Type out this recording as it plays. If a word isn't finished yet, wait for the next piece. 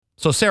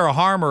So Sarah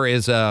Harmer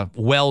is a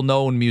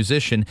well-known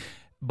musician,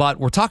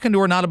 but we're talking to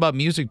her not about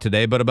music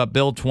today, but about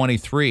Bill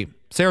 23.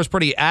 Sarah's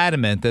pretty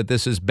adamant that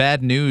this is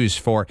bad news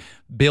for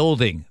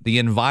building, the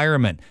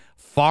environment,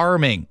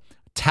 farming,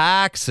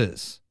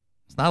 taxes.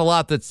 It's not a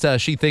lot that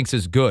she thinks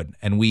is good,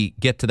 and we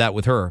get to that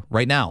with her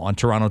right now on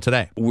Toronto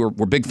Today. We're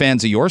big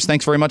fans of yours.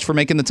 Thanks very much for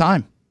making the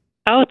time.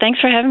 Oh, thanks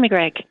for having me,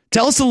 Greg.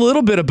 Tell us a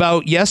little bit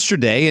about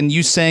yesterday and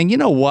you saying, you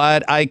know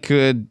what, I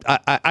could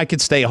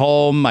stay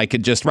home. I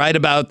could just write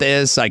about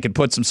this. I could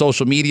put some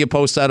social media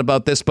posts out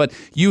about this. But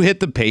you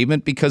hit the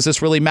pavement because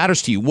this really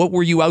matters to you. What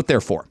were you out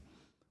there for?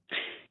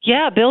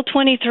 Yeah, Bill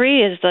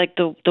 23 is like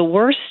the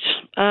worst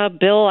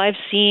bill I've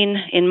seen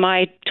in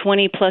my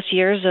 20 plus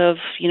years of,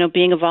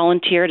 being a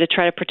volunteer to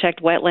try to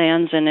protect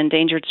wetlands and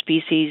endangered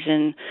species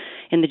in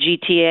the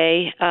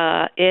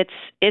GTA.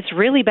 It's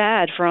really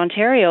bad for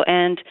Ontario,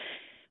 and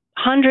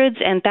hundreds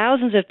and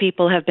thousands of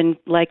people have been,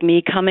 like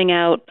me, coming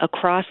out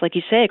across, like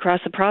you say, across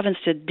the province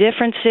to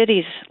different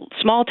cities,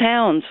 small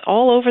towns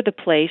all over the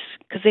place,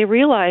 because they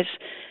realize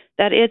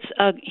that it's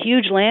a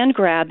huge land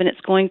grab and it's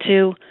going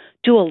to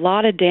do a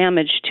lot of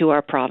damage to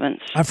our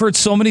province. I've heard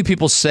so many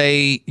people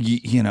say,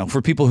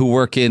 for people who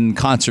work in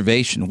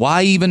conservation,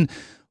 why even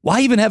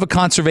have a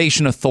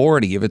conservation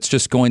authority if it's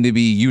just going to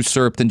be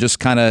usurped and just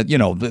kind of,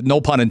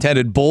 no pun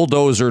intended,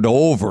 bulldozered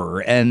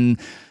over? And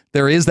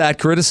there is that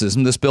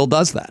criticism. This bill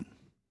does that.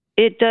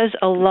 It does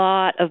a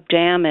lot of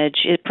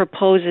damage. It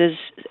proposes,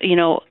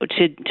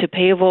 to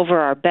pave over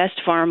our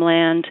best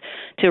farmland,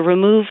 to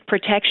remove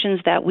protections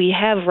that we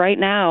have right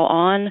now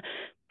on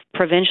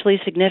provincially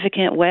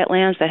significant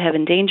wetlands that have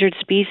endangered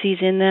species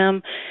in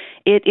them.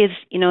 It is,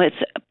 it's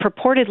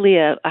purportedly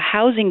a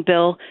housing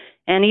bill,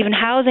 and even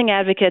housing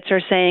advocates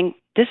are saying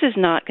this is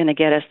not going to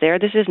get us there.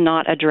 This is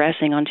not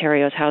addressing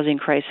Ontario's housing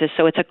crisis.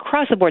 So it's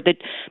across the board.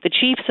 The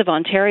chiefs of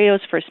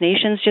Ontario's First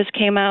Nations just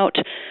came out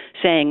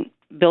saying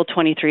Bill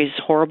 23 is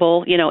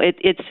horrible.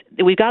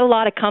 We've got a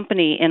lot of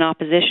company in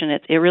opposition.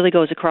 It really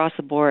goes across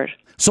the board.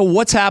 So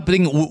what's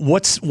happening?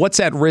 What's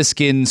at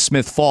risk in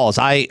Smith Falls?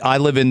 I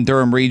live in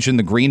Durham region.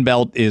 The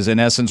Greenbelt is in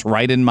essence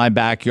right in my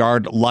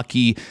backyard.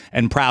 Lucky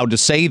and proud to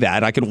say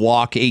that. I could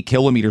walk 8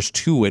 kilometers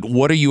to it.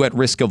 What are you at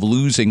risk of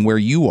losing where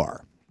you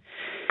are?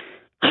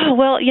 Oh,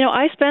 well,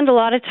 I spend a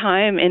lot of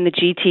time in the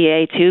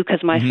GTA too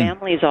because my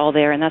family's all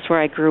there, and that's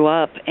where I grew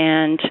up.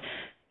 And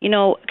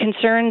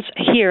concerns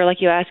here,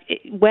 like you asked,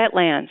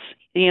 wetlands.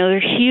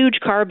 They're huge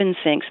carbon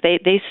sinks.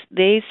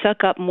 They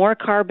suck up more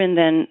carbon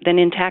than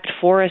intact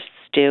forests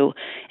do.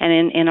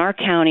 And in our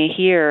county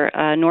here,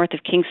 north of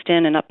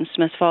Kingston and up in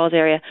Smith Falls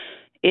area,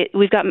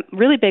 we've got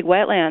really big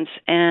wetlands,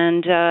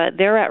 and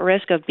they're at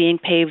risk of being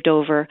paved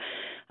over.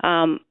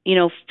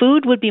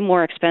 Food would be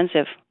more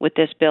expensive with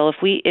this bill.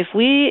 If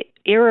we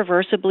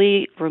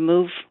irreversibly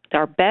remove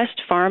our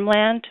best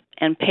farmland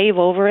and pave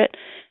over it,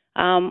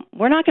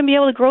 we're not going to be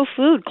able to grow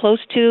food close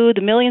to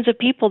the millions of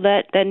people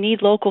that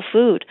need local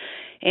food.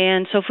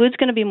 And so food's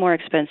going to be more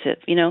expensive.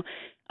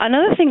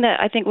 Another thing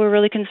that I think we're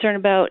really concerned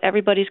about,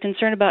 everybody's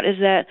concerned about, is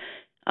that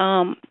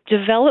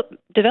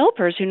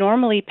developers who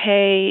normally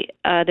pay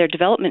their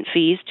development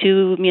fees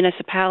to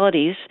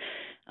municipalities,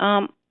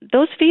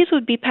 those fees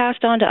would be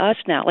passed on to us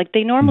now. Like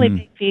they normally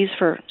pay fees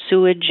for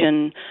sewage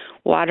and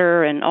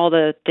water and all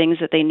the things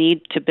that they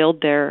need to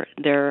build their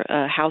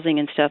housing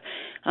and stuff.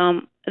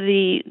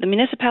 The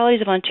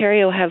municipalities of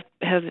Ontario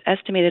have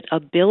estimated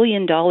 $1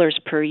 billion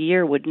per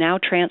year would now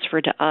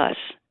transfer to us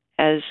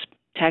as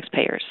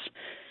taxpayers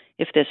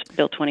if this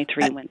Bill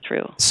 23 went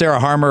through. Sarah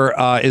Harmer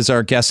is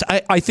our guest.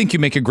 I think you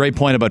make a great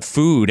point about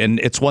food, and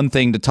it's one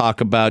thing to talk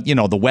about, the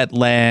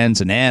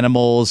wetlands and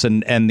animals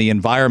and the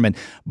environment.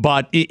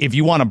 But if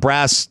you want a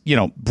brass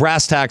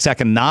tacks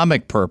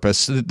economic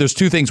purpose, there's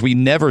 2 things we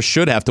never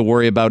should have to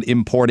worry about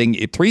importing.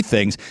 3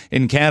 things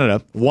in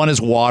Canada. 1 is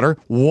water,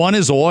 1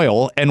 is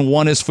oil, and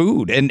 1 is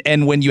food.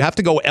 And when you have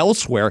to go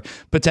elsewhere,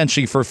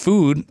 potentially for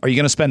food, are you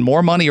going to spend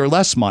more money or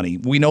less money?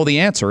 We know the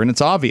answer, and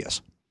it's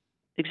obvious.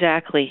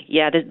 Exactly.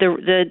 Yeah,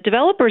 the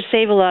developers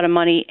save a lot of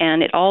money,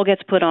 and it all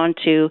gets put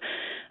onto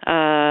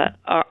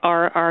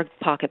our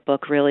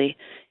pocketbook, really,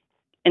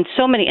 in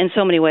so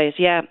many ways.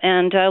 Yeah,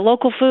 and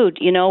local food.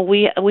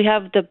 We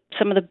have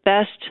some of the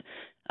best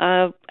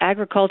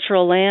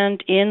agricultural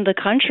land in the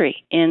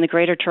country, in the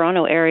Greater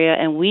Toronto area,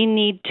 and we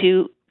need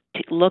to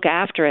look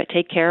after it,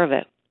 take care of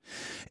it.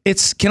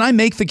 Can I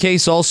make the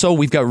case also,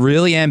 we've got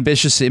really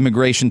ambitious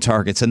immigration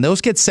targets, and those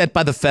get set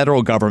by the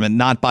federal government,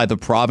 not by the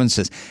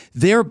provinces.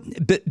 There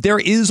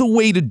is a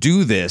way to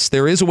do this.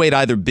 There is a way to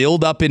either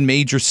build up in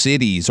major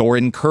cities or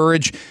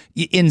incentivize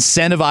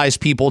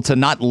people to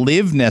not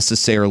live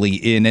necessarily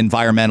in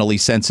environmentally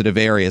sensitive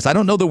areas. I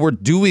don't know that we're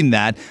doing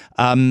that,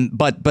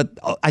 but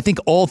I think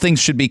all things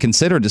should be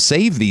considered to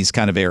save these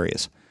kind of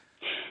areas.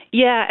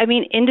 Yeah,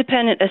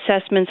 independent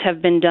assessments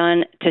have been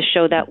done to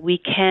show that we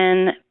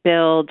can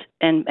build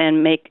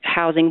and make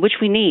housing, which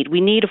we need.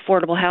 We need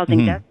affordable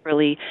housing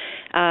desperately.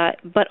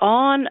 But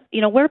on,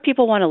 where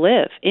people want to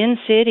live, in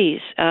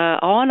cities,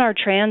 on our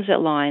transit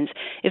lines,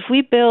 if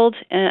we build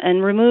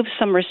and remove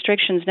some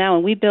restrictions now,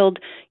 and we build,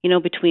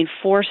 between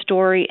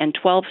 4-story and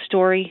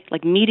 12-story,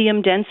 like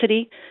medium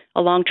density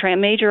along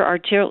major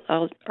arterial,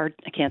 I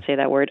can't say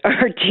that word,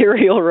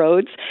 arterial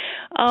roads,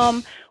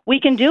 we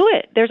can do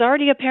it. There's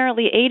already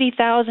apparently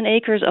 80,000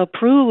 acres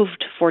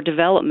approved for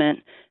development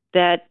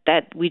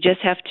that we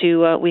just have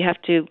to,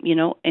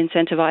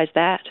 incentivize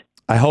that.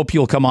 I hope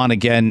you'll come on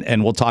again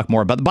and we'll talk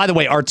more about. By the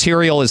way,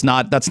 arterial is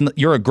not.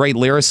 You're a great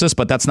lyricist,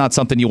 but that's not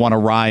something you want to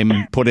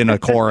rhyme, put in a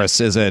chorus,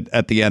 is it?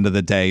 At the end of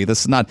the day,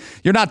 this is not.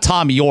 You're not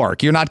Tom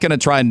York. You're not going to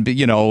try and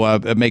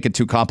make it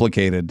too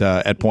complicated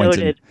at points.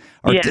 Noted.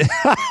 By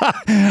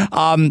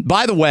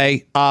the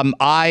way,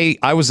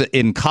 I was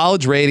in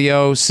college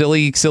radio,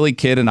 silly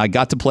kid, and I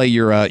got to play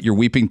your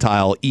Weeping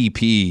Tile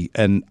EP,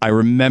 and I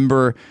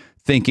remember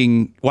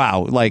thinking,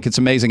 wow, like it's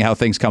amazing how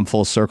things come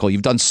full circle.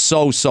 You've done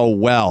so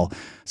well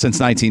since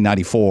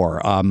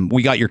 1994.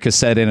 We got your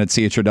cassette in at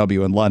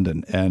CHRW in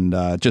London, and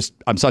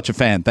I'm such a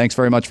fan. Thanks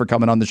very much for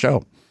coming on the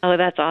show. Oh,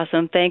 that's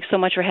awesome. Thanks so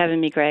much for having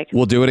me, Greg.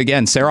 We'll do it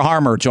again. Sarah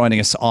Harmer joining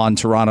us on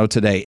Toronto Today.